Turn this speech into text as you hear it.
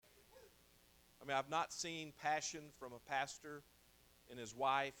I mean, I've not seen passion from a pastor and his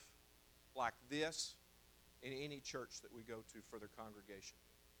wife like this in any church that we go to for their congregation.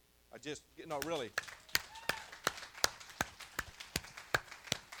 Really.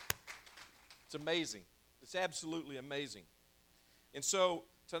 It's amazing. It's absolutely amazing. And so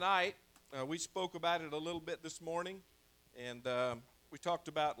tonight, we spoke about it a little bit this morning, and we talked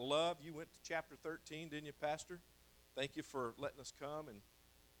about love. You went to chapter 13, didn't you, Pastor? Thank you for letting us come, and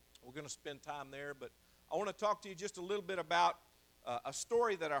we're going to spend time there. But I want to talk to you just a little bit about a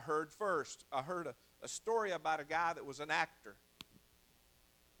story that I heard first. I heard a story about a guy that was an actor.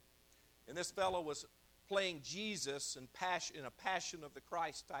 And this fellow was playing Jesus in a Passion of the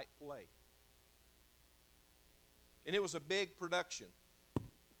Christ type play. And it was a big production.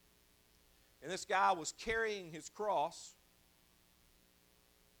 And this guy was carrying his cross.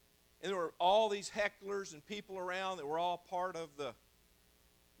 And there were all these hecklers and people around that were all part of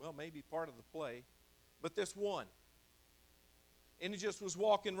maybe part of the play. But this one. And he just was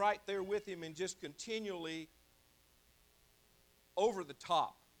walking right there with him and just continually over the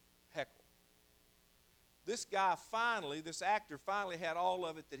top heckle. This actor finally had all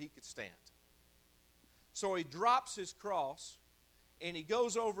of it that he could stand. So he drops his cross and he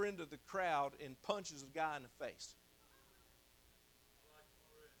goes over into the crowd and punches the guy in the face.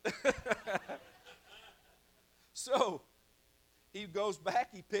 So he goes back,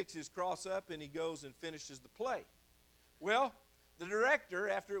 he picks his cross up, and he goes and finishes the play. Well, the director,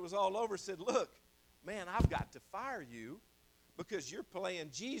 after it was all over, said, "Look, man, I've got to fire you because you're playing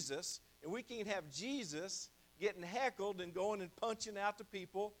Jesus, and we can't have Jesus getting heckled and going and punching out the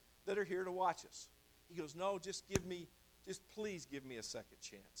people that are here to watch us." He goes, "No, just please give me a second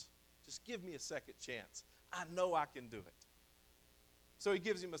chance. Just give me a second chance. I know I can do it." So he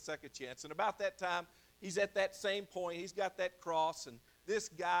gives him a second chance. And about that time, he's at that same point. He's got that cross, and this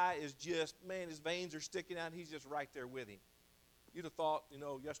guy is just, man, his veins are sticking out, and he's just right there with him. You'd have thought,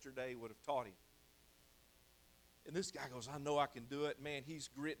 yesterday would have taught him. And this guy goes, "I know I can do it." Man, he's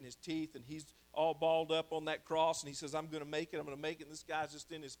gritting his teeth, and he's all balled up on that cross, and he says, "I'm going to make it, I'm going to make it." And this guy's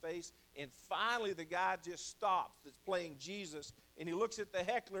just in his face. And finally, the guy just stops that's playing Jesus, and he looks at the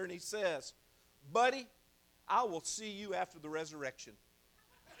heckler, and he says, "Buddy, I will see you after the resurrection."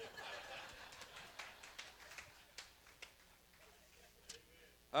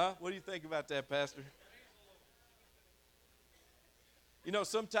 Huh? What do you think about that, Pastor?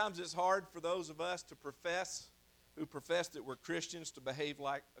 Sometimes it's hard for those of us who profess that we're Christians to behave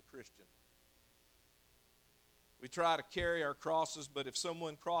like a Christian. We try to carry our crosses, but if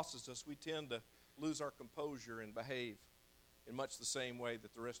someone crosses us, we tend to lose our composure and behave in much the same way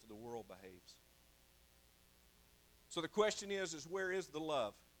that the rest of the world behaves. So the question is where is the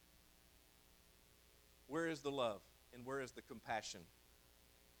love? Where is the love? And where is the compassion?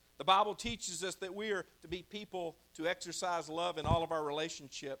 The Bible teaches us that we are to be people to exercise love in all of our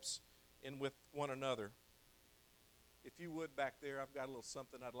relationships and with one another. If you would, back there, I've got a little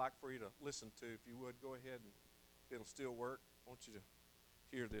something I'd like for you to listen to. If you would, go ahead, and if it'll still work, I want you to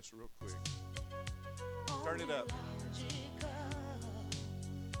hear this real quick. Turn it up.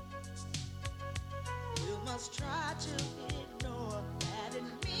 You must try to ignore that it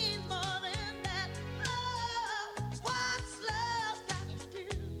means more than that. Love, what's love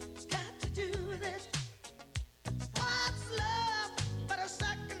got to do with it? What's love but a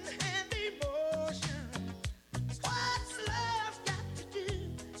second-hand emotion? What's love got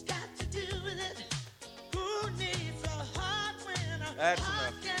to do with it? Who needs a heart when a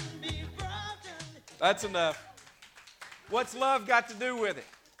heart can be broken? That's enough. What's love got to do with it?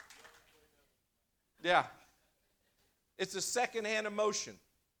 Yeah. It's a second-hand emotion.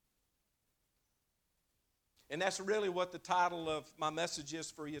 And that's really what the title of my message is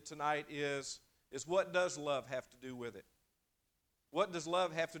for you tonight is what does love have to do with it? What does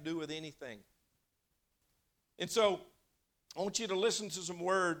love have to do with anything? And so I want you to listen to some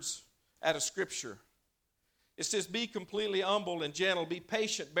words out of Scripture. It says, "Be completely humble and gentle. Be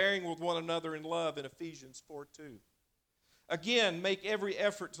patient, bearing with one another in love," in Ephesians 4:2. Again, make every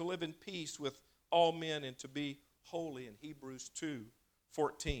effort to live in peace with all men and to be holy in Hebrews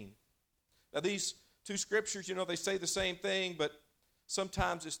 2:14. Now these two scriptures, they say the same thing, but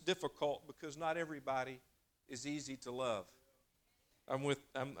sometimes it's difficult because not everybody is easy to love.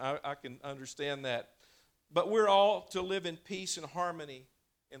 I can understand that. But we're all to live in peace and harmony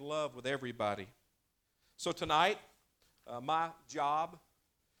and love with everybody. So tonight, my job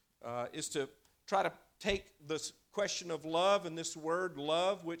is to try to take this question of love and this word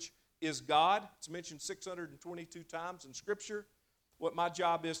love, which is God. It's mentioned 622 times in Scripture. What my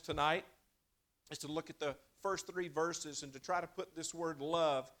job is tonight is to look at the first three verses and to try to put this word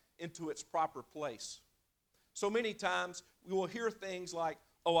love into its proper place. So many times we will hear things like,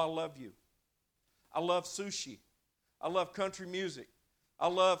 oh, I love you. I love sushi. I love country music. I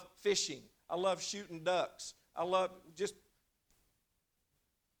love fishing. I love shooting ducks. I love just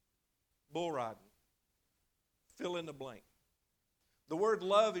bull riding. Fill in the blank. The word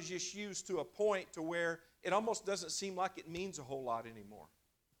love is just used to a point to where it almost doesn't seem like it means a whole lot anymore.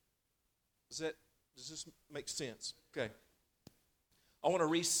 Does this make sense? Okay. I want to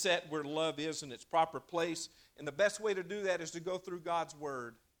reset where love is in its proper place. And the best way to do that is to go through God's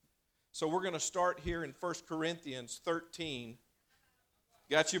Word. So we're going to start here in 1 Corinthians 13.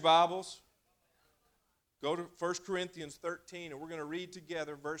 Got your Bibles? Go to 1 Corinthians 13, and we're going to read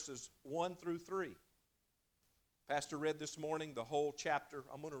together verses 1 through 3. Pastor read this morning the whole chapter.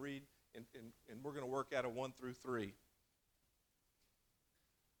 I'm going to read, and we're going to work out of 1 through 3.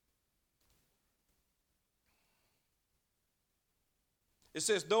 It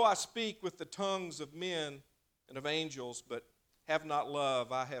says, though I speak with the tongues of men and of angels, but have not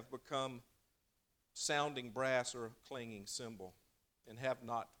love, I have become sounding brass or a clanging cymbal, and have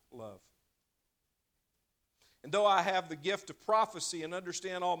not love. And though I have the gift of prophecy and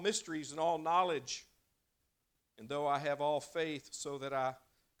understand all mysteries and all knowledge, and though I have all faith so that I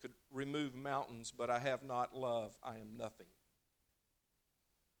could remove mountains, but I have not love, I am nothing.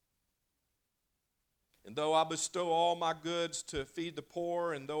 And though I bestow all my goods to feed the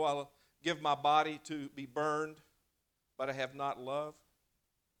poor, and though I give my body to be burned, but I have not love,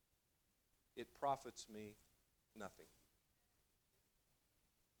 it profits me nothing.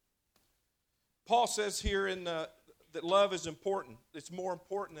 Paul says here that love is important. It's more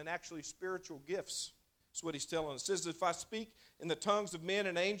important than actually spiritual gifts. That's what he's telling us. It says, if I speak in the tongues of men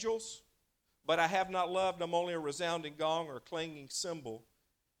and angels, but I have not loved, I'm only a resounding gong or a clanging cymbal,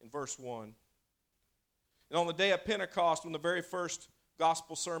 in verse 1. And on the day of Pentecost, when the very first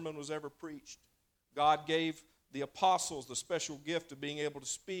gospel sermon was ever preached, God gave the apostles the special gift of being able to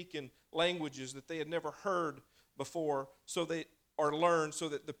speak in languages that they had never heard before, or learned, so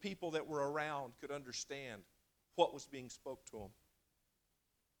that the people that were around could understand what was being spoke to them.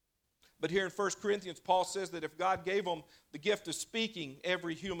 But here in 1 Corinthians, Paul says that if God gave them the gift of speaking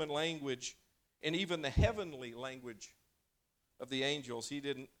every human language, and even the heavenly language of the angels, he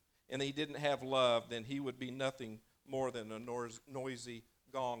didn't have love, then he would be nothing more than a noisy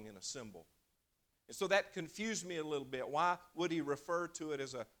gong and a cymbal. And so that confused me a little bit. Why would he refer to it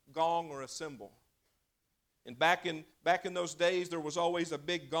as a gong or a cymbal? And back in those days, there was always a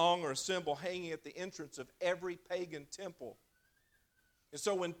big gong or a cymbal hanging at the entrance of every pagan temple. And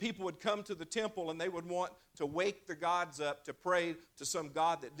so when people would come to the temple and they would want to wake the gods up to pray to some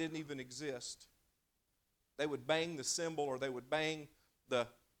god that didn't even exist, they would bang the cymbal or they would bang the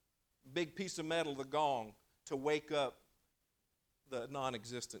big piece of metal, the gong, to wake up the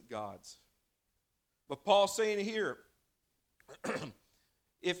non-existent gods. But Paul's saying here,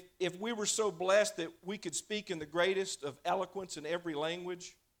 if we were so blessed that we could speak in the greatest of eloquence in every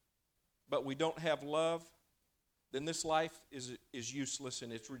language, but we don't have love, then this life is useless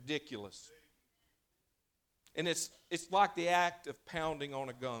and it's ridiculous. And it's like the act of pounding on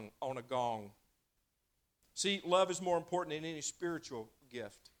a gong. See, love is more important than any spiritual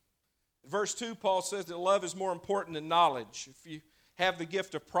gift. In verse 2, Paul says that love is more important than knowledge. If you have the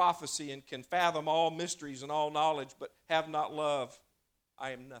gift of prophecy and can fathom all mysteries and all knowledge, but have not love,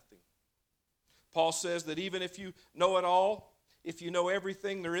 I am nothing. Paul says that even if you know it all, if you know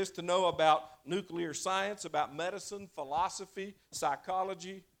everything there is to know about nuclear science, about medicine, philosophy,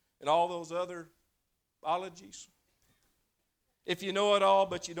 psychology, and all those other ologies, if you know it all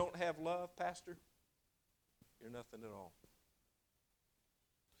but you don't have love, Pastor, you're nothing at all.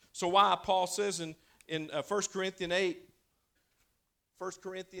 So why Paul says in 1 Corinthians 8,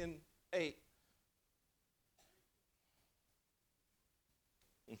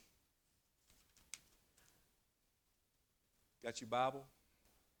 got your Bible?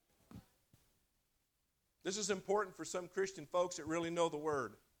 This is important for some Christian folks that really know the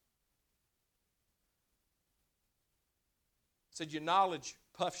Word. It said your knowledge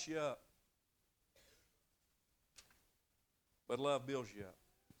puffs you up, but love builds you up.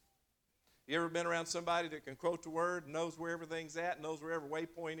 You ever been around somebody that can quote the Word, knows where everything's at, knows where every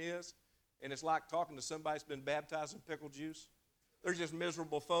waypoint is, and it's like talking to somebody that's been baptized in pickle juice? They're just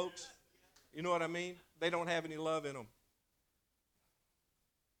miserable folks. You know what I mean? They don't have any love in them.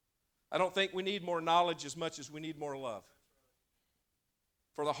 I don't think we need more knowledge as much as we need more love.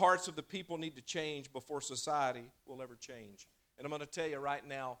 For the hearts of the people need to change before society will ever change. And I'm going to tell you right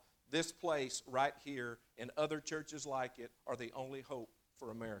now, this place right here and other churches like it are the only hope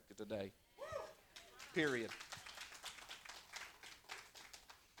for America today. Period.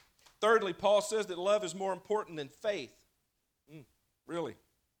 Thirdly, Paul says that love is more important than faith. Really?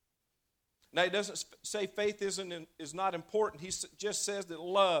 Now, he doesn't say faith is not important. He just says that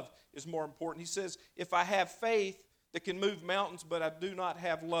love is more important. He says, if I have faith that can move mountains, but I do not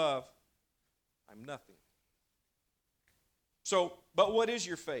have love, I'm nothing. So, but what is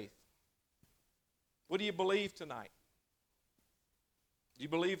your faith? What do you believe tonight? Do you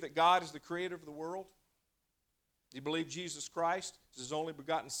believe that God is the creator of the world? Do you believe Jesus Christ is his only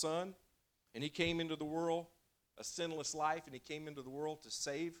begotten Son, and he came into the world a sinless life, and he came into the world to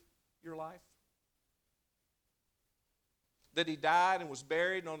save your life? That he died and was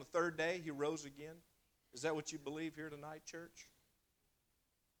buried, and on the third day he rose again? Is that what you believe here tonight, church?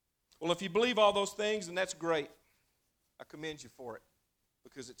 Well, if you believe all those things, then that's great. I commend you for it,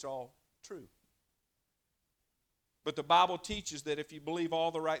 because it's all true. But the Bible teaches that if you believe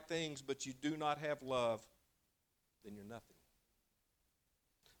all the right things, but you do not have love, then you're nothing.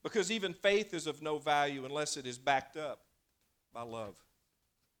 Because even faith is of no value unless it is backed up by love.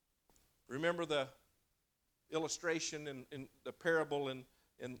 Remember the illustration in the parable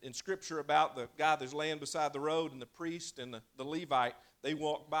in Scripture about the guy that's laying beside the road, and the priest and the Levite, they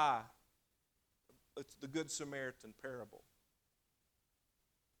walk by. It's the Good Samaritan parable.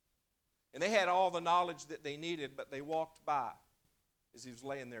 And they had all the knowledge that they needed, but they walked by as he was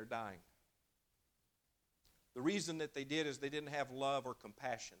laying there dying. The reason that they did is they didn't have love or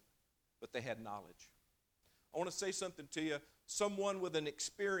compassion, but they had knowledge. I want to say something to you. Someone with an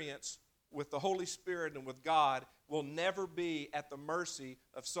experience with the Holy Spirit and with God will never be at the mercy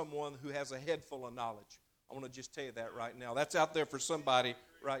of someone who has a head full of knowledge. I want to just tell you that right now. That's out there for somebody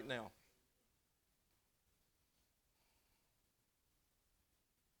right now.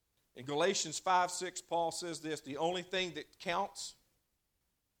 In Galatians 5:6, Paul says this: the only thing that counts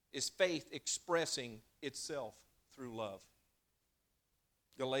is faith expressing itself through love.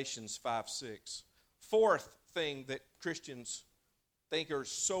 Galatians 5:6. Fourth thing that Christians think are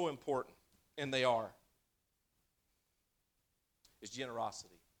so important, and they are, is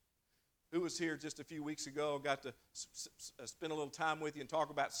generosity. Who was here just a few weeks ago, got to spend a little time with you and talk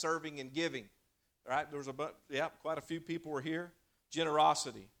about serving and giving? All right, there was quite a few people were here.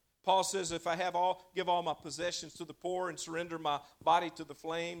 Generosity. Paul says, if I give all my possessions to the poor and surrender my body to the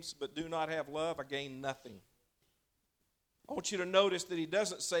flames, but do not have love, I gain nothing. I want you to notice that he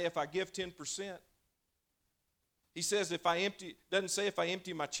doesn't say if I give 10%. He says doesn't say if I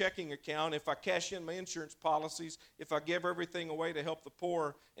empty my checking account, if I cash in my insurance policies, if I give everything away to help the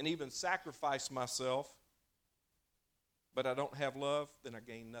poor and even sacrifice myself, but I don't have love, then I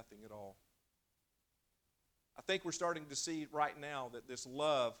gain nothing at all. I think we're starting to see right now that this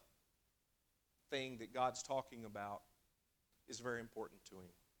love thing that God's talking about is very important to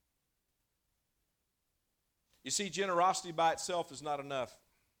him. You see, generosity by itself is not enough.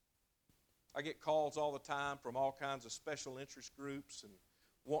 I get calls all the time from all kinds of special interest groups and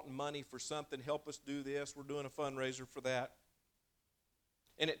wanting money for something. Help us do this. We're doing a fundraiser for that.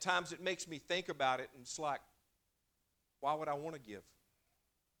 And at times it makes me think about it, and it's like, why would I want to give?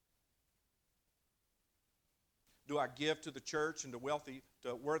 Do I give to the church and to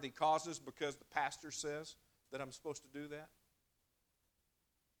worthy causes because the pastor says that I'm supposed to do that?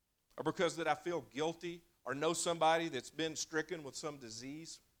 Or because that I feel guilty or know somebody that's been stricken with some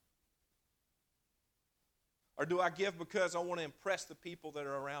disease? Or do I give because I want to impress the people that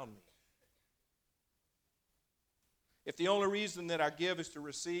are around me? If the only reason that I give is to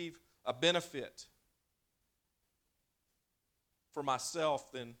receive a benefit for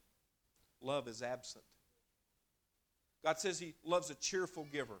myself, then love is absent. God says he loves a cheerful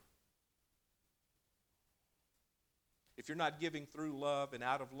giver. If you're not giving through love and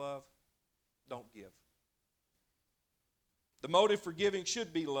out of love, don't give. The motive for giving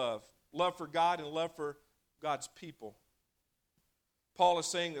should be love. Love for God and love for God's people. Paul is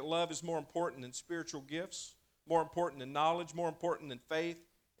saying that love is more important than spiritual gifts, more important than knowledge, more important than faith,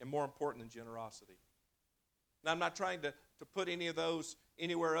 and more important than generosity. Now, I'm not trying to put any of those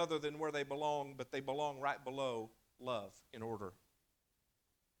anywhere other than where they belong, but they belong right below love in order.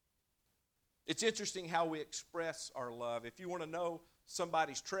 It's interesting how we express our love. If you want to know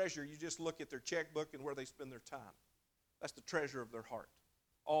somebody's treasure, you just look at their checkbook and where they spend their time. That's the treasure of their heart.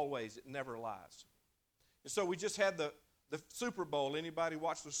 Always, it never lies. And so we just had the Super Bowl. Anybody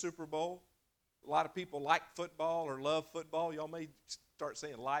watch the Super Bowl? A lot of people like football or love football. Y'all may start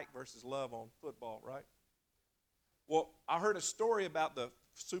saying like versus love on football, right? Well, I heard a story about the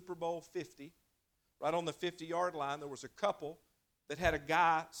Super Bowl 50. Right on the 50-yard line, there was a couple that had a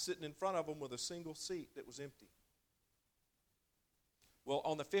guy sitting in front of them with a single seat that was empty. Well,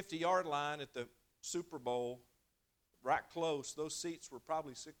 on the 50-yard line at the Super Bowl, right close. Those seats were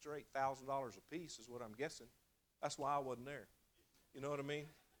probably $6,000 or $8,000 a piece, is what I'm guessing. That's why I wasn't there. You know what I mean?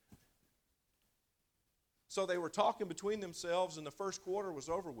 So they were talking between themselves, and the first quarter was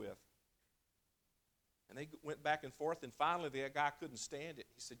over with. And they went back and forth, and finally the guy couldn't stand it.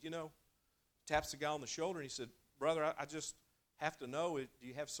 He said, taps the guy on the shoulder, and he said, brother, I just have to know, do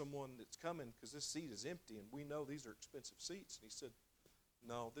you have someone that's coming? Because this seat is empty, and we know these are expensive seats. And he said,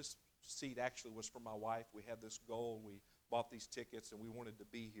 no, this seat actually was for my wife. We had this goal. We bought these tickets, and we wanted to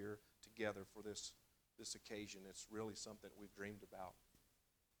be here together for this occasion. It's really something we've dreamed about.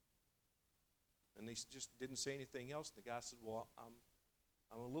 And he just didn't say anything else. The guy said, well,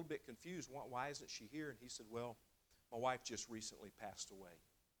 I'm a little bit confused. Why isn't she here? And he said, well, my wife just recently passed away.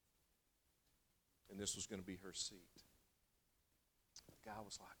 And this was going to be her seat. The guy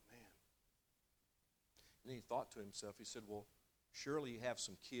was like, man. And then he thought to himself, he said, well, surely you have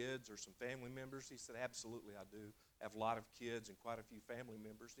some kids or some family members? He said, absolutely I do. I have a lot of kids and quite a few family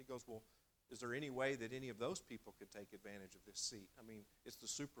members. And he goes, well, is there any way that any of those people could take advantage of this seat? I mean, it's the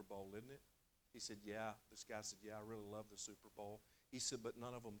Super Bowl, isn't it? He said, yeah. This guy said, yeah, I really love the Super Bowl. He said, but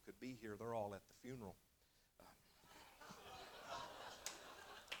none of them could be here. They're all at the funeral.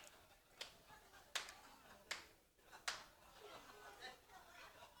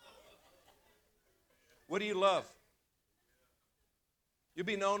 What do you love? You'll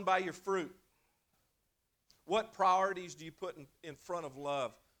be known by your fruit. What priorities do you put in front of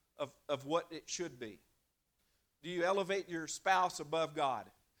love, of what it should be? Do you elevate your spouse above God?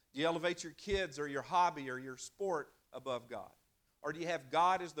 Do you elevate your kids or your hobby or your sport above God? Or do you have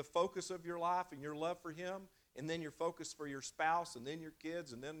God as the focus of your life and your love for Him, and then your focus for your spouse, and then your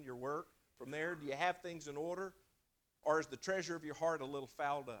kids, and then your work from there? Do you have things in order? Or is the treasure of your heart a little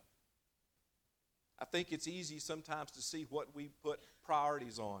fouled up? I think it's easy sometimes to see what we put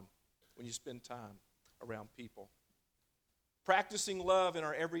priorities on when you spend time around people. Practicing love in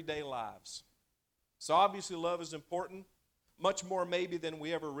our everyday lives. So obviously love is important, much more maybe than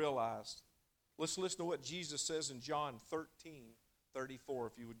we ever realized. Let's listen to what Jesus says in John 13:34,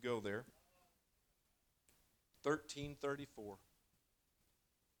 if you would go there. 13:34.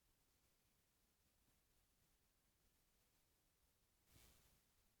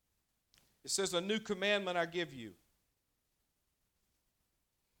 It says, a new commandment I give you.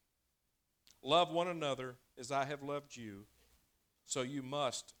 Love one another as I have loved you, so you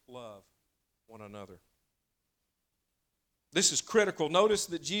must love one another. This is critical. Notice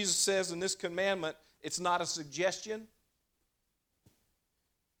that Jesus says in this commandment, it's not a suggestion.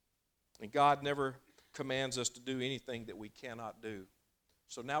 And God never commands us to do anything that we cannot do.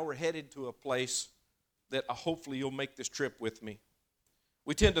 So now we're headed to a place that hopefully you'll make this trip with me.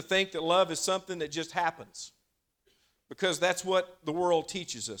 We tend to think that love is something that just happens because that's what the world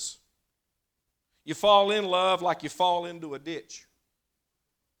teaches us. You fall in love like you fall into a ditch.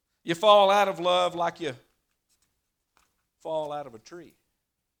 You fall out of love like you fall out of a tree.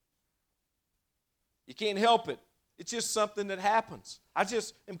 You can't help it. It's just something that happens. I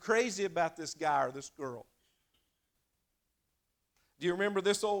just am crazy about this guy or this girl. Do you remember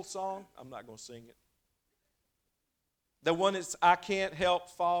this old song? I'm not going to sing it. The one that's, I can't help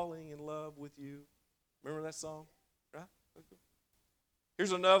falling in love with you. Remember that song? Right?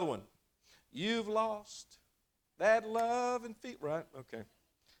 Here's another one. You've lost that love and feel. Right? Okay.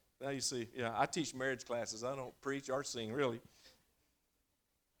 Now you see. Yeah, I teach marriage classes. I don't preach or sing, really.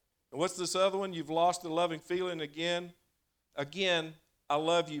 And what's this other one? You've lost the loving feeling again. Again, I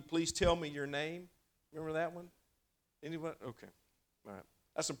love you. Please tell me your name. Remember that one? Anyone? Okay. All right.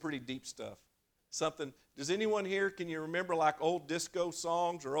 That's some pretty deep stuff. Something. Does anyone here, can you remember like old disco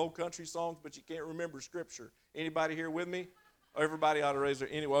songs or old country songs, but you can't remember Scripture? Anybody here with me? Oh, everybody ought to raise their,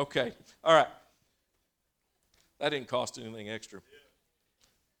 anyway, okay. All right. That didn't cost anything extra.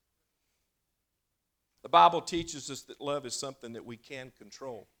 The Bible teaches us that love is something that we can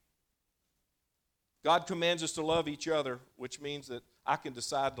control. God commands us to love each other, which means that I can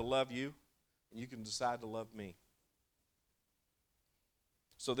decide to love you, and you can decide to love me.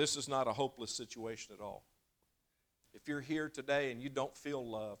 So this is not a hopeless situation at all. If you're here today and you don't feel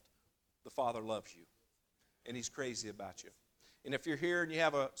loved, the Father loves you, and He's crazy about you. And if you're here and you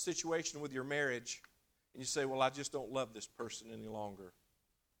have a situation with your marriage, and you say, well, I just don't love this person any longer.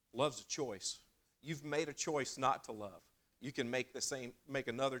 Love's a choice. You've made a choice not to love. You can make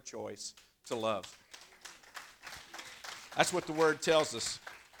another choice to love. That's what the Word tells us.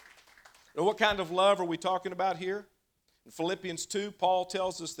 Now, what kind of love are we talking about here? In Philippians 2, Paul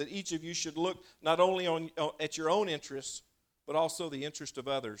tells us that each of you should look not only at your own interests, but also the interest of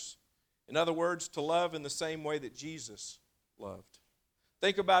others. In other words, to love in the same way that Jesus loved.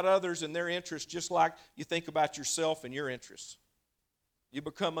 Think about others and their interests just like you think about yourself and your interests. You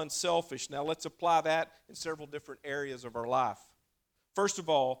become unselfish. Now let's apply that in several different areas of our life. First of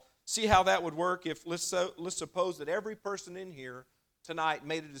all, see how that would work if, let's suppose that every person in here tonight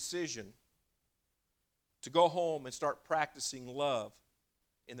made a decision to go home and start practicing love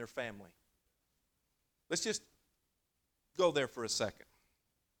in their family. Let's just go there for a second.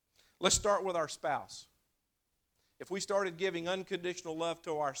 Let's start with our spouse. If we started giving unconditional love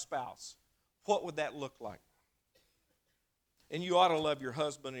to our spouse, what would that look like? And you ought to love your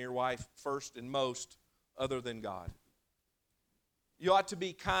husband and your wife first and most other than God. You ought to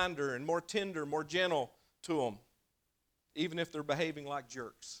be kinder and more tender, more gentle to them, even if they're behaving like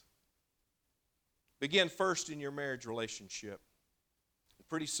jerks. Begin first in your marriage relationship.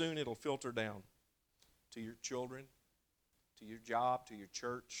 Pretty soon it'll filter down to your children, to your job, to your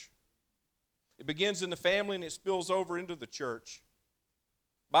church. It begins in the family and it spills over into the church.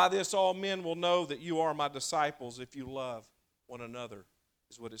 By this all men will know that you are my disciples if you love one another,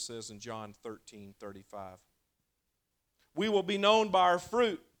 is what it says in John 13:35. We will be known by our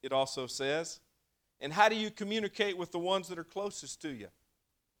fruit, it also says. And how do you communicate with the ones that are closest to you?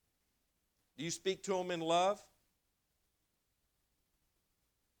 Do you speak to them in love?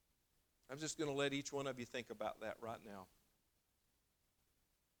 I'm just going to let each one of you think about that right now.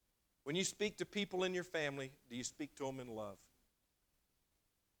 When you speak to people in your family, do you speak to them in love?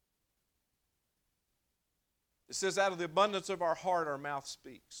 It says, out of the abundance of our heart, our mouth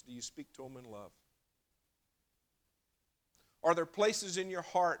speaks. Do you speak to them in love? Are there places in your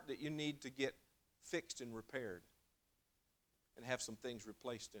heart that you need to get fixed and repaired and have some things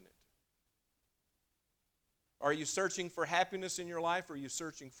replaced in it? Are you searching for happiness in your life or are you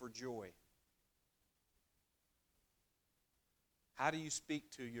searching for joy? How do you speak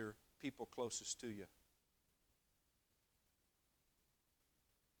to your people closest to you?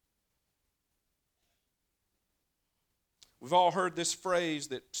 We've all heard this phrase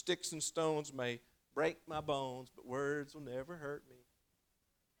that sticks and stones may break my bones, but words will never hurt me.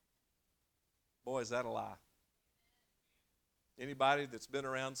 Boy, is that a lie. Anybody that's been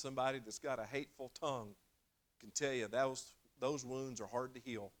around somebody that's got a hateful tongue can tell you those wounds are hard to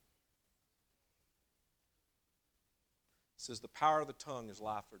heal. It says the power of the tongue is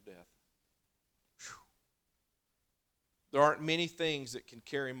life or death. Whew. There aren't many things that can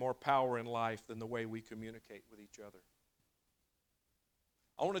carry more power in life than the way we communicate with each other.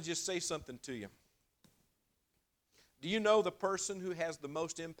 I want to just say something to you. Do you know the person who has the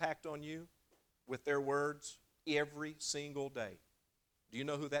most impact on you with their words every single day? Do you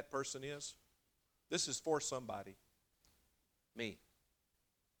know who that person is? This is for somebody. Me.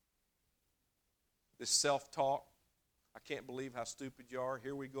 This self-talk. I can't believe how stupid you are.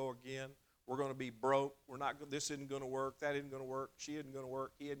 Here we go again. We're going to be broke. This isn't going to work. That isn't going to work. She isn't going to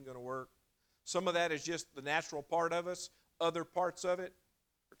work. He isn't going to work. Some of that is just the natural part of us. Other parts of it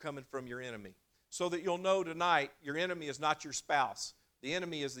are coming from your enemy. So that you'll know tonight, your enemy is not your spouse. The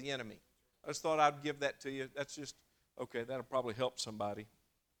enemy is the enemy. I just thought I'd give that to you. That's just, okay, that'll probably help somebody.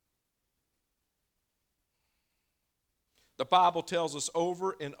 The Bible tells us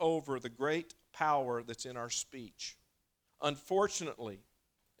over and over the great power that's in our speech. Unfortunately,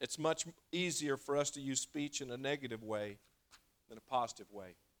 it's much easier for us to use speech in a negative way than a positive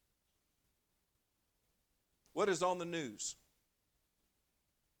way. What is on the news?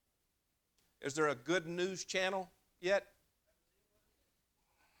 Is there a good news channel yet?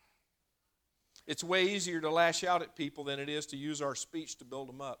 It's way easier to lash out at people than it is to use our speech to build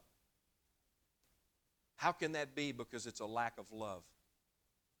them up. How can that be? Because it's a lack of love.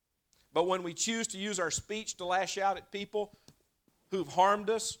 But when we choose to use our speech to lash out at people who've harmed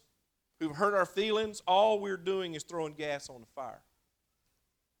us, who've hurt our feelings, all we're doing is throwing gas on the fire.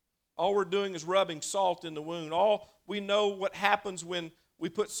 All we're doing is rubbing salt in the wound. All we know what happens when we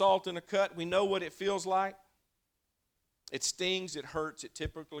put salt in a cut. We know what it feels like. It stings, it hurts, it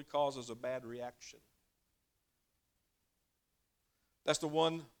typically causes a bad reaction. That's the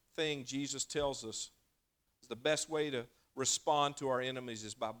one thing Jesus tells us is the best way to respond to our enemies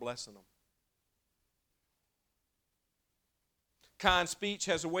is by blessing them. Kind speech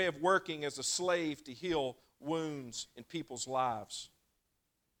has a way of working as a slave to heal wounds in people's lives.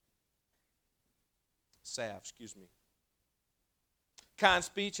 Kind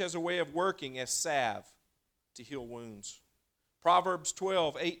speech has a way of working as salve to heal wounds. Proverbs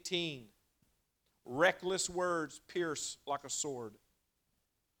 12:18. Reckless words pierce like a sword,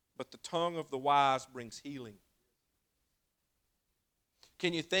 but the tongue of the wise brings healing.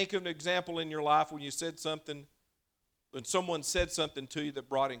 Can you think of an example in your life when someone said something to you that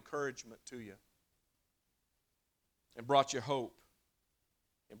brought encouragement to you and brought you hope?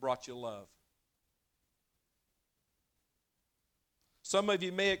 and brought you love. Some of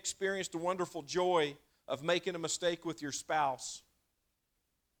you may have experienced the wonderful joy of making a mistake with your spouse,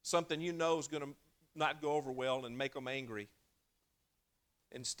 something you know is going to not go over well and make them angry.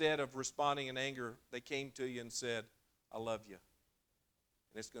 Instead of responding in anger, they came to you and said, I love you,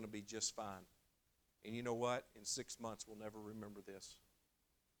 and it's going to be just fine. And you know what? In 6 months, we'll never remember this.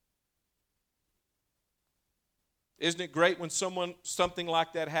 Isn't it great when something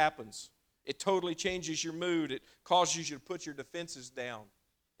like that happens? It totally changes your mood. It causes you to put your defenses down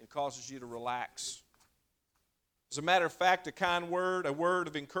and causes you to relax. As a matter of fact, a kind word, a word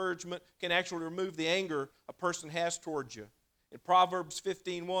of encouragement, can actually remove the anger a person has towards you. In Proverbs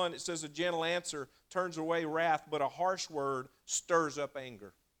 15:1, it says, a gentle answer turns away wrath, but a harsh word stirs up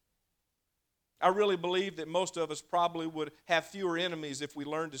anger. I really believe that most of us probably would have fewer enemies if we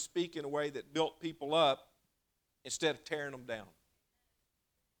learned to speak in a way that built people up instead of tearing them down.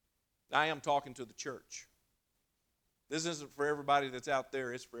 I am talking to the church. This isn't for everybody that's out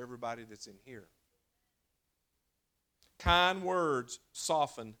there, it's for everybody that's in here. Kind words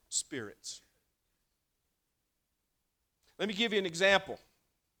soften spirits. Let me give you an example.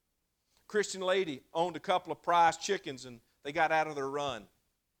 A Christian lady owned a couple of prize chickens and they got out of their run.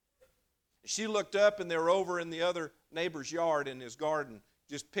 She looked up and they were over in the other neighbor's yard in his garden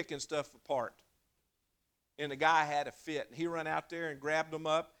just picking stuff apart. And the guy had a fit. And he ran out there and grabbed them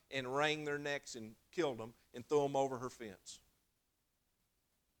up and wrung their necks and killed them and threw them over her fence.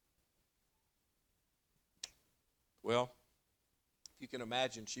 Well, if you can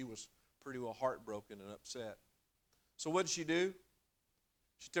imagine, she was pretty well heartbroken and upset. So what did she do?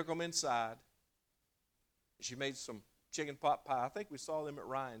 She took them inside. And she made some chicken pot pie. I think we saw them at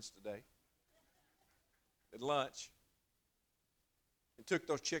Ryan's today at lunch. And took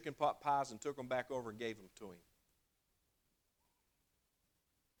those chicken pot pies and took them back over and gave them to him.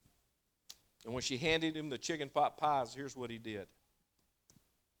 And when she handed him the chicken pot pies, here's what he did.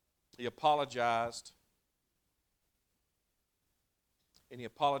 He apologized. And he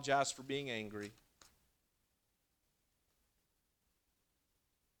apologized for being angry.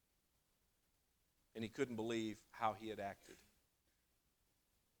 And he couldn't believe how he had acted.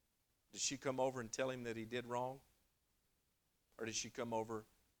 Did she come over and tell him that he did wrong? Or did she come over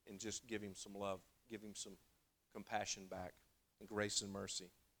and just give him some love, give him some compassion back and grace and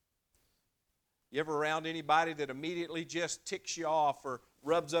mercy? You ever around anybody that immediately just ticks you off or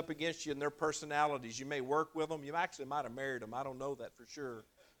rubs up against you in their personalities? You may work with them. You actually might have married them. I don't know that for sure.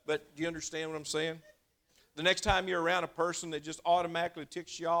 But do you understand what I'm saying? The next time you're around a person that just automatically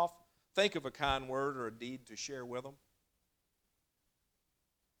ticks you off, think of a kind word or a deed to share with them.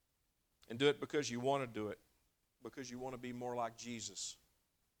 And do it because you want to do it. Because you want to be more like Jesus.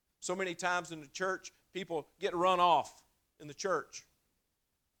 So many times in the church, people get run off in the church.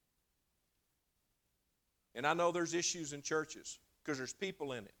 And I know there's issues in churches because there's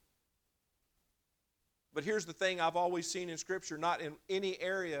people in it. But here's the thing I've always seen in Scripture, not in any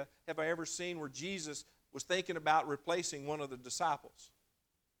area have I ever seen where Jesus was thinking about replacing one of the disciples.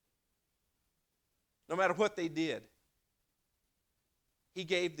 No matter what they did, he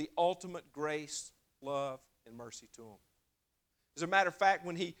gave the ultimate grace, love, and mercy to them. As a matter of fact,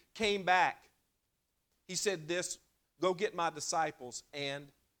 when he came back, he said this, go get my disciples and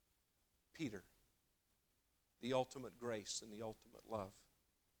Peter. The ultimate grace and the ultimate love.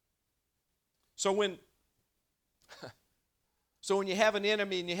 So when you have an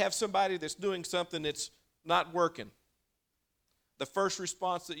enemy and you have somebody that's doing something that's not working, the first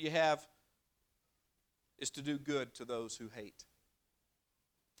response that you have is to do good to those who hate.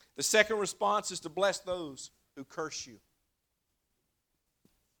 The second response is to bless those who curse you.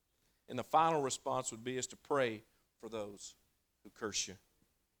 And the final response would be is to pray for those who curse you.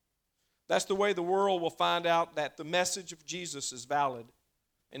 That's the way the world will find out that the message of Jesus is valid.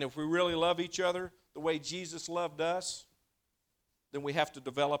 And if we really love each other the way Jesus loved us, then we have to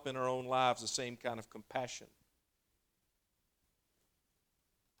develop in our own lives the same kind of compassion.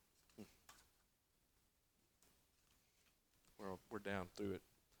 Well, we're down through it.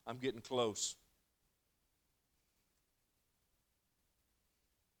 I'm getting close.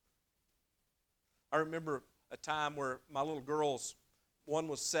 I remember a time where my little girls, one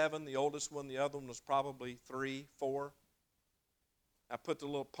was 7, the oldest one, the other one was probably 3, 4. I put the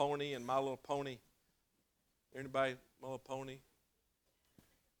little pony in My Little Pony. Anybody, My Little Pony?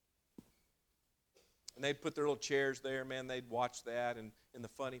 And they'd put their little chairs there, man, they'd watch that, and in the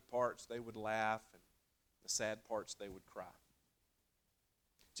funny parts they would laugh, and the sad parts they would cry.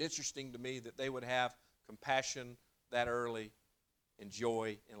 It's interesting to me that they would have compassion that early and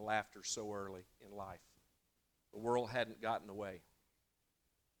joy and laughter so early in life. The world hadn't gotten away.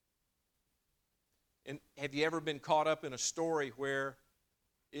 And have you ever been caught up in a story where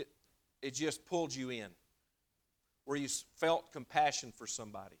it just pulled you in, where you felt compassion for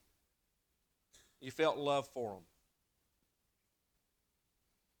somebody? You felt love for them.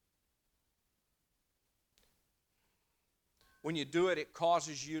 When you do it, it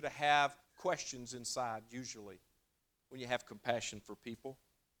causes you to have questions inside, usually, when you have compassion for people.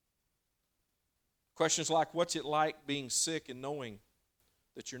 Questions like, what's it like being sick and knowing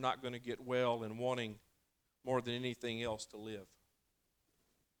that you're not going to get well and wanting more than anything else to live?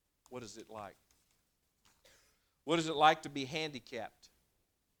 What is it like? What is it like to be handicapped?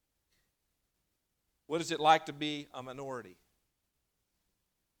 What is it like to be a minority?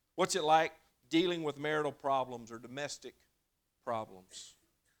 What's it like dealing with marital problems or domestic problems?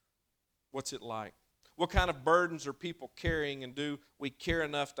 What's it like? What kind of burdens are people carrying, and do we care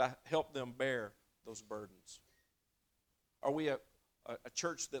enough to help them bear those burdens? Are we a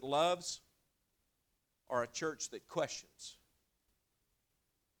church that loves, or a church that questions?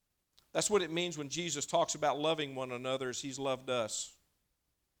 That's what it means when Jesus talks about loving one another as He's loved us.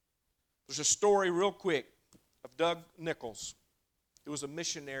 There's a story real quick of Doug Nichols, who was a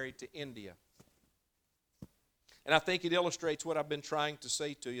missionary to India. And I think it illustrates what I've been trying to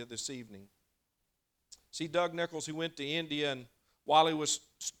say to you this evening. See, Doug Nichols, he went to India, and while he was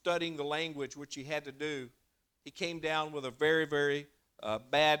studying the language, which he had to do, he came down with a very, very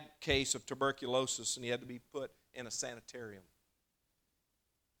bad case of tuberculosis, and he had to be put in a sanitarium.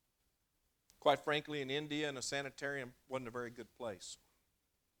 Quite frankly, in India, in a sanitarium wasn't a very good place.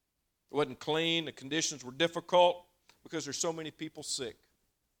 It wasn't clean. The conditions were difficult because there's so many people sick.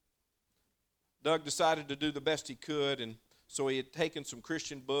 Doug decided to do the best he could, and so he had taken some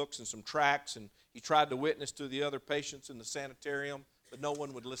Christian books and some tracts, and he tried to witness to the other patients in the sanitarium, but no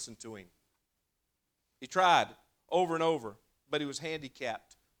one would listen to him. He tried over and over, but he was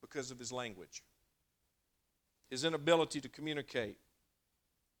handicapped because of his language, his inability to communicate.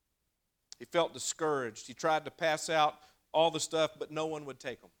 He felt discouraged. He tried to pass out all the stuff, but no one would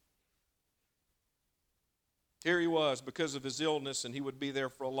take them. Here he was because of his illness, and he would be there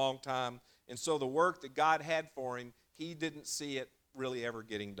for a long time. And so the work that God had for him, he didn't see it really ever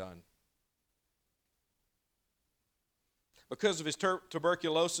getting done. Because of his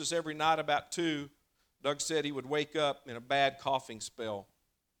tuberculosis, every night about 2, Doug said he would wake up in a bad coughing spell.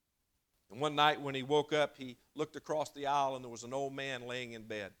 And one night when he woke up, he looked across the aisle, and there was an old man laying in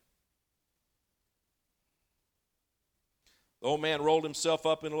bed. The old man rolled himself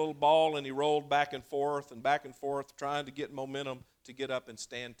up in a little ball, and he rolled back and forth, trying to get momentum to get up and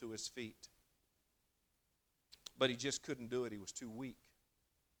stand to his feet. But he just couldn't do it. He was too weak.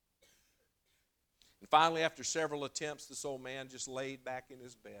 And finally, after several attempts, this old man just laid back in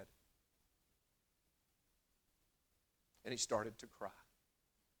his bed. And he started to cry.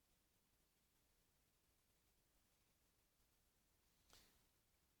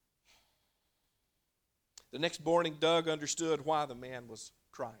 The next morning, Doug understood why the man was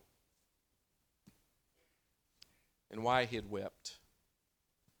crying and why he had wept.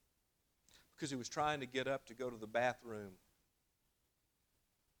 Because he was trying to get up to go to the bathroom.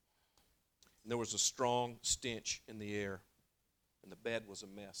 And there was a strong stench in the air, and the bed was a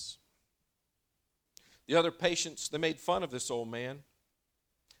mess. The other patients, they made fun of this old man.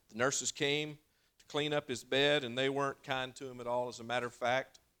 The nurses came to clean up his bed, and they weren't kind to him at all. As a matter of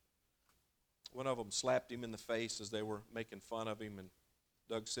fact, one of them slapped him in the face as they were making fun of him, and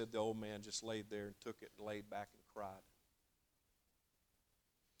Doug said the old man just laid there and took it and laid back and cried.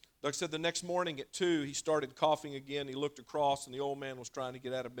 Doug said the next morning at 2, he started coughing again. He looked across, and the old man was trying to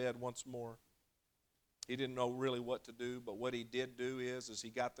get out of bed once more. He didn't know really what to do, but what he did do is he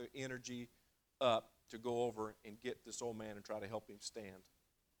got the energy up to go over and get this old man and try to help him stand.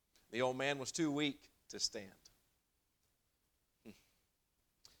 The old man was too weak to stand.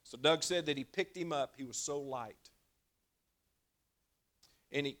 So Doug said that he picked him up. He was so light.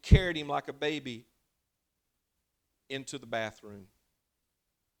 And he carried him like a baby into the bathroom,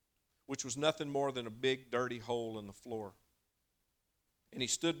 which was nothing more than a big dirty hole in the floor. And he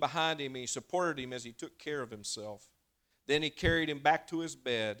stood behind him and he supported him as he took care of himself. Then he carried him back to his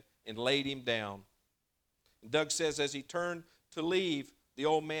bed and laid him down. And Doug says as he turned to leave, the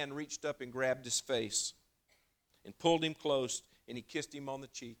old man reached up and grabbed his face and pulled him close, and he kissed him on the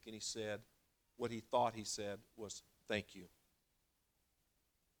cheek, and he said what he thought he said was, "Thank you."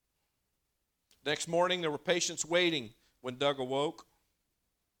 Next morning, there were patients waiting when Doug awoke,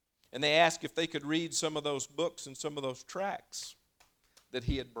 and they asked if they could read some of those books and some of those tracts that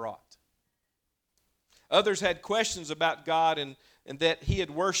he had brought. Others had questions about God and that he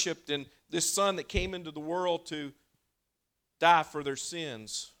had worshiped, and this son that came into the world to die for their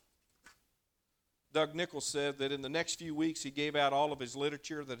sins. Doug Nichols said that in the next few weeks he gave out all of his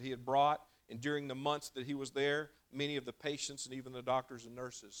literature that he had brought, and during the months that he was there, many of the patients and even the doctors and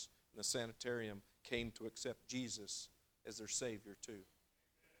nurses in the sanitarium came to accept Jesus as their Savior too.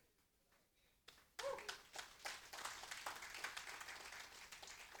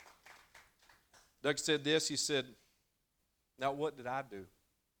 Doug said this, he said, now what did I do?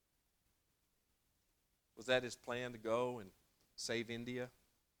 Was that his plan to go and save India?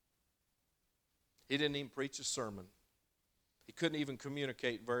 He didn't even preach a sermon. He couldn't even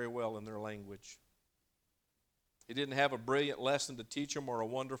communicate very well in their language. He didn't have a brilliant lesson to teach them or a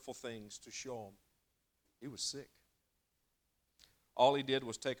wonderful things to show them. He was sick. All he did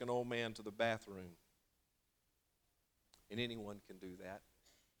was take an old man to the bathroom. And anyone can do that.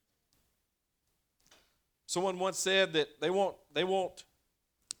 Someone once said that they don't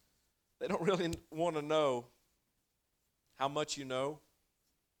really want to know how much you know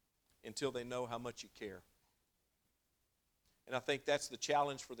until they know how much you care. And I think that's the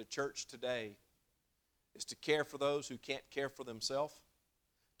challenge for the church today, is to care for those who can't care for themselves,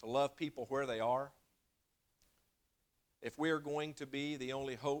 to love people where they are. If we are going to be the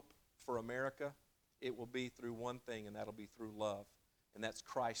only hope for America, it will be through one thing, and that'll be through love, and that's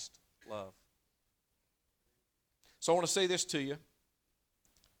Christ's love. So I want to say this to you.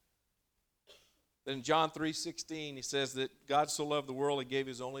 That in John 3:16, he says that God so loved the world, he gave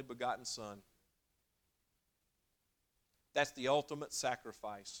his only begotten Son. That's the ultimate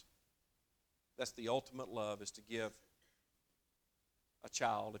sacrifice. That's the ultimate love, is to give a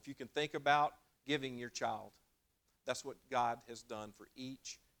child. If you can think about giving your child, that's what God has done for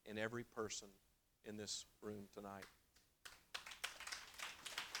each and every person in this room tonight.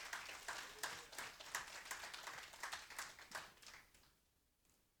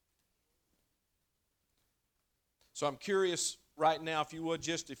 So I'm curious right now, if you would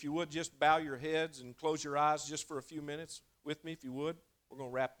just bow your heads and close your eyes just for a few minutes with me, if you would. We're going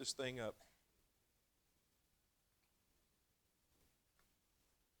to wrap this thing up.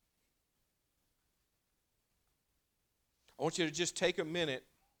 I want you to just take a minute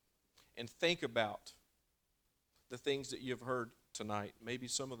and think about the things that you've heard tonight, maybe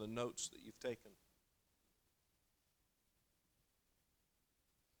some of the notes that you've taken.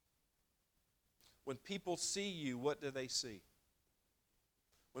 When people see you, what do they see?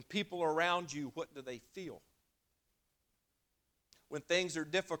 When people are around you, what do they feel? When things are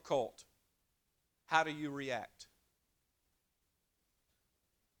difficult, how do you react?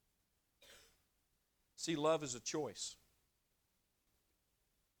 See, love is a choice.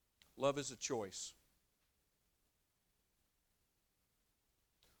 Love is a choice.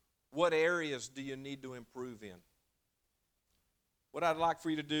 What areas do you need to improve in? What I'd like for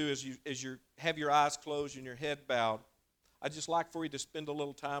you to do is, as you have your eyes closed and your head bowed, I'd just like for you to spend a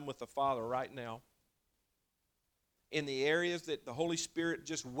little time with the Father right now in the areas that the Holy Spirit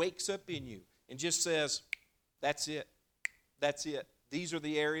just wakes up in you and just says, that's it. That's it. These are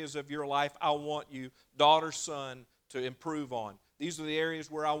the areas of your life I want you, daughter, son, to improve on. These are the areas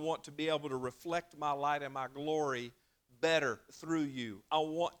where I want to be able to reflect my light and my glory better through you. I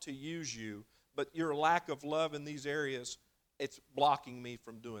want to use you, but your lack of love in these areas, it's blocking me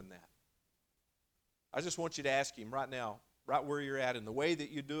from doing that. I just want you to ask Him right now, right where you're at, in the way that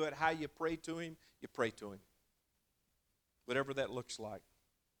you do it, how you pray to Him, you pray to Him. Whatever that looks like.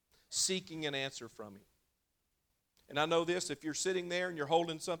 Seeking an answer from Him. And I know this, if you're sitting there and you're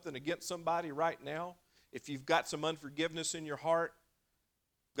holding something against somebody right now, if you've got some unforgiveness in your heart,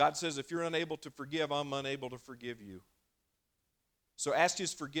 God says, if you're unable to forgive, I'm unable to forgive you. So ask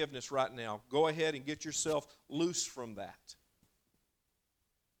His forgiveness right now. Go ahead and get yourself loose from that.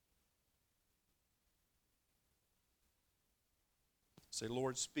 Say,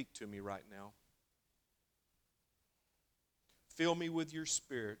 Lord, speak to me right now. Fill me with your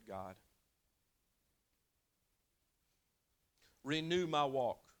Spirit, God. Renew my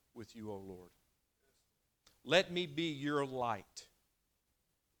walk with you, O Lord. Let me be your light.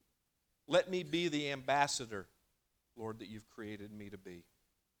 Let me be the ambassador, Lord, that you've created me to be.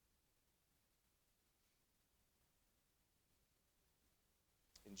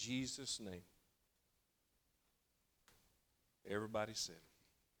 In Jesus' name. Everybody said,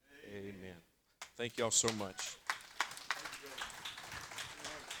 Amen. Thank y'all so much.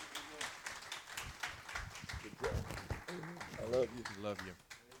 Good job. I love you. I love you.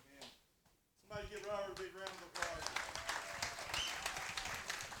 Amen. Somebody give Robert a big round of applause.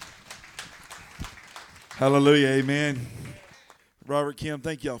 Hallelujah, amen. Robert, Kim,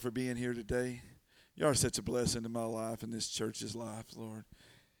 thank y'all for being here today. You are such a blessing to my life and this church's life, Lord.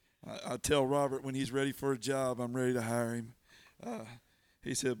 I tell Robert when he's ready for a job, I'm ready to hire him.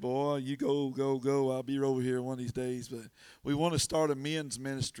 he said, boy, you go. I'll be over here one of these days. But we want to start a men's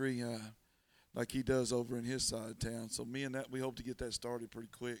ministry like he does over in his side of town. So we hope to get that started pretty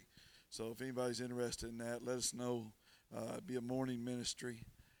quick. So if anybody's interested in that, let us know. It'd be a morning ministry.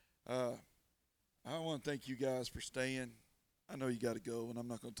 I want to thank you guys for staying. I know you got to go, and I'm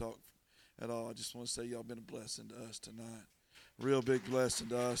not going to talk at all. I just want to say y'all been a blessing to us tonight. Real big blessing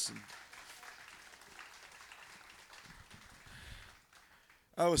to us. And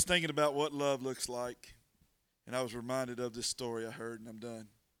I was thinking about what love looks like, and I was reminded of this story I heard, and I'm done.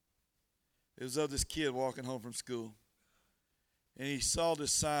 It was of this kid walking home from school, and he saw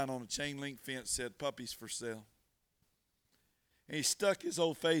this sign on a chain-link fence said, "Puppies for sale." And he stuck his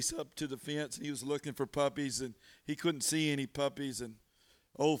old face up to the fence, and he was looking for puppies, and he couldn't see any puppies. And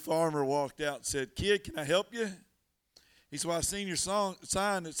old farmer walked out and said, "Kid, can I help you?" He said, "Well, I seen your sign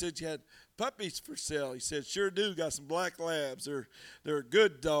that said you had puppies for sale." He said, "Sure do. Got some black labs. They're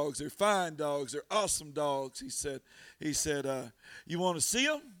good dogs. They're fine dogs. They're awesome dogs." He said, "You want to see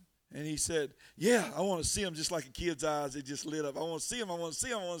them?" And he said, "Yeah, I want to see them." Just like a kid's eyes, they just lit up. "I want to see them. I want to see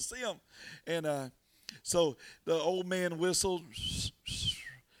them. I want to see them." And so the old man whistled,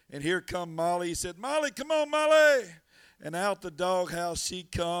 and here come Molly. He said, "Molly, come on, Molly." And out the doghouse she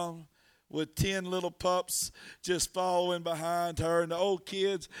come with 10 little pups just following behind her. And the old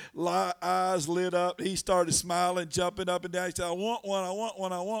kid's eyes lit up. He started smiling, jumping up and down. He said, "I want one, I want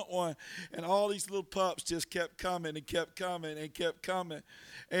one, I want one." And all these little pups just kept coming and kept coming and kept coming.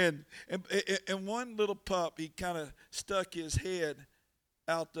 And one little pup, he kind of stuck his head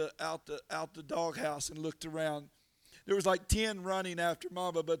out the doghouse and looked around. There was like 10 running after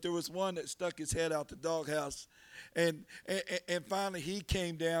Mama, but there was one that stuck his head out the doghouse. And finally he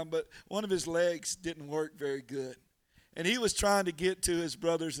came down, but one of his legs didn't work very good. And he was trying to get to his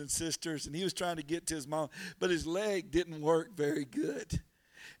brothers and sisters, and he was trying to get to his mom, but his leg didn't work very good.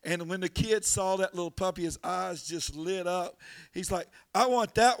 And when the kid saw that little puppy, his eyes just lit up. He's like, "I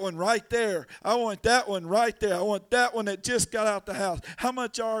want that one right there. I want that one right there. I want that one that just got out the house. How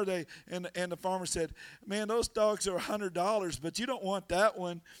much are they?" And the farmer said, "Man, those dogs are $100, but you don't want that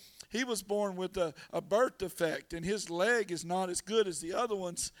one. He was born with a birth defect, and his leg is not as good as the other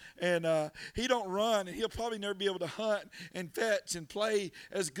ones, and he don't run, and he'll probably never be able to hunt and fetch and play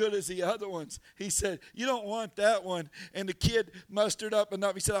as good as the other ones." He said, "You don't want that one." And the kid mustered up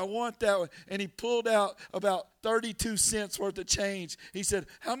enough. He said, "I want that one." And he pulled out about 32 cents worth of change. He said,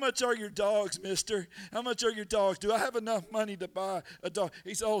 "How much are your dogs, mister? How much are your dogs? Do I have enough money to buy a dog?"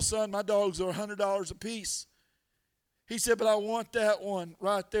 He said, "Oh, son, my dogs are $100 a piece." He said, "But I want that one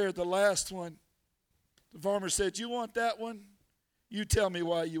right there, the last one." The farmer said, "You want that one? You tell me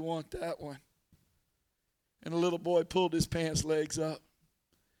why you want that one." And the little boy pulled his pants legs up,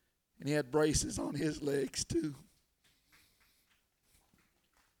 and he had braces on his legs too.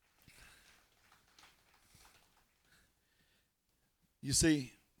 You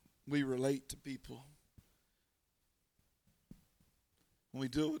see, we relate to people when we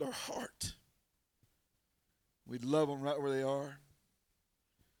do it with our heart. We love them right where they are.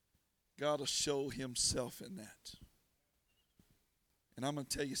 God will show himself in that. And I'm going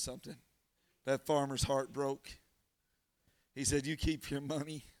to tell you something. That farmer's heart broke. He said, "You keep your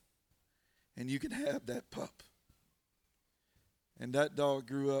money and you can have that pup." And that dog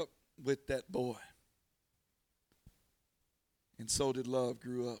grew up with that boy. And so did love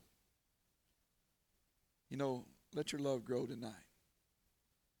grew up. You know, let your love grow tonight.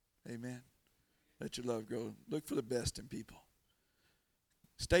 Amen. Let your love grow. Look for the best in people.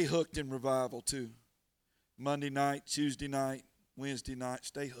 Stay hooked in revival too. Monday night, Tuesday night, Wednesday night.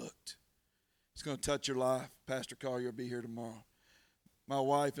 Stay hooked. It's going to touch your life. Pastor Collier will be here tomorrow. My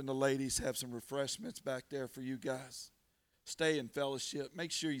wife and the ladies have some refreshments back there for you guys. Stay in fellowship.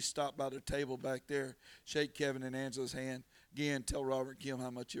 Make sure you stop by the table back there. Shake Kevin and Angela's hand. Again, tell Robert and Kim how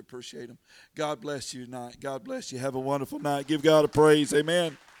much you appreciate them. God bless you tonight. God bless you. Have a wonderful night. Give God a praise.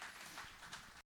 Amen.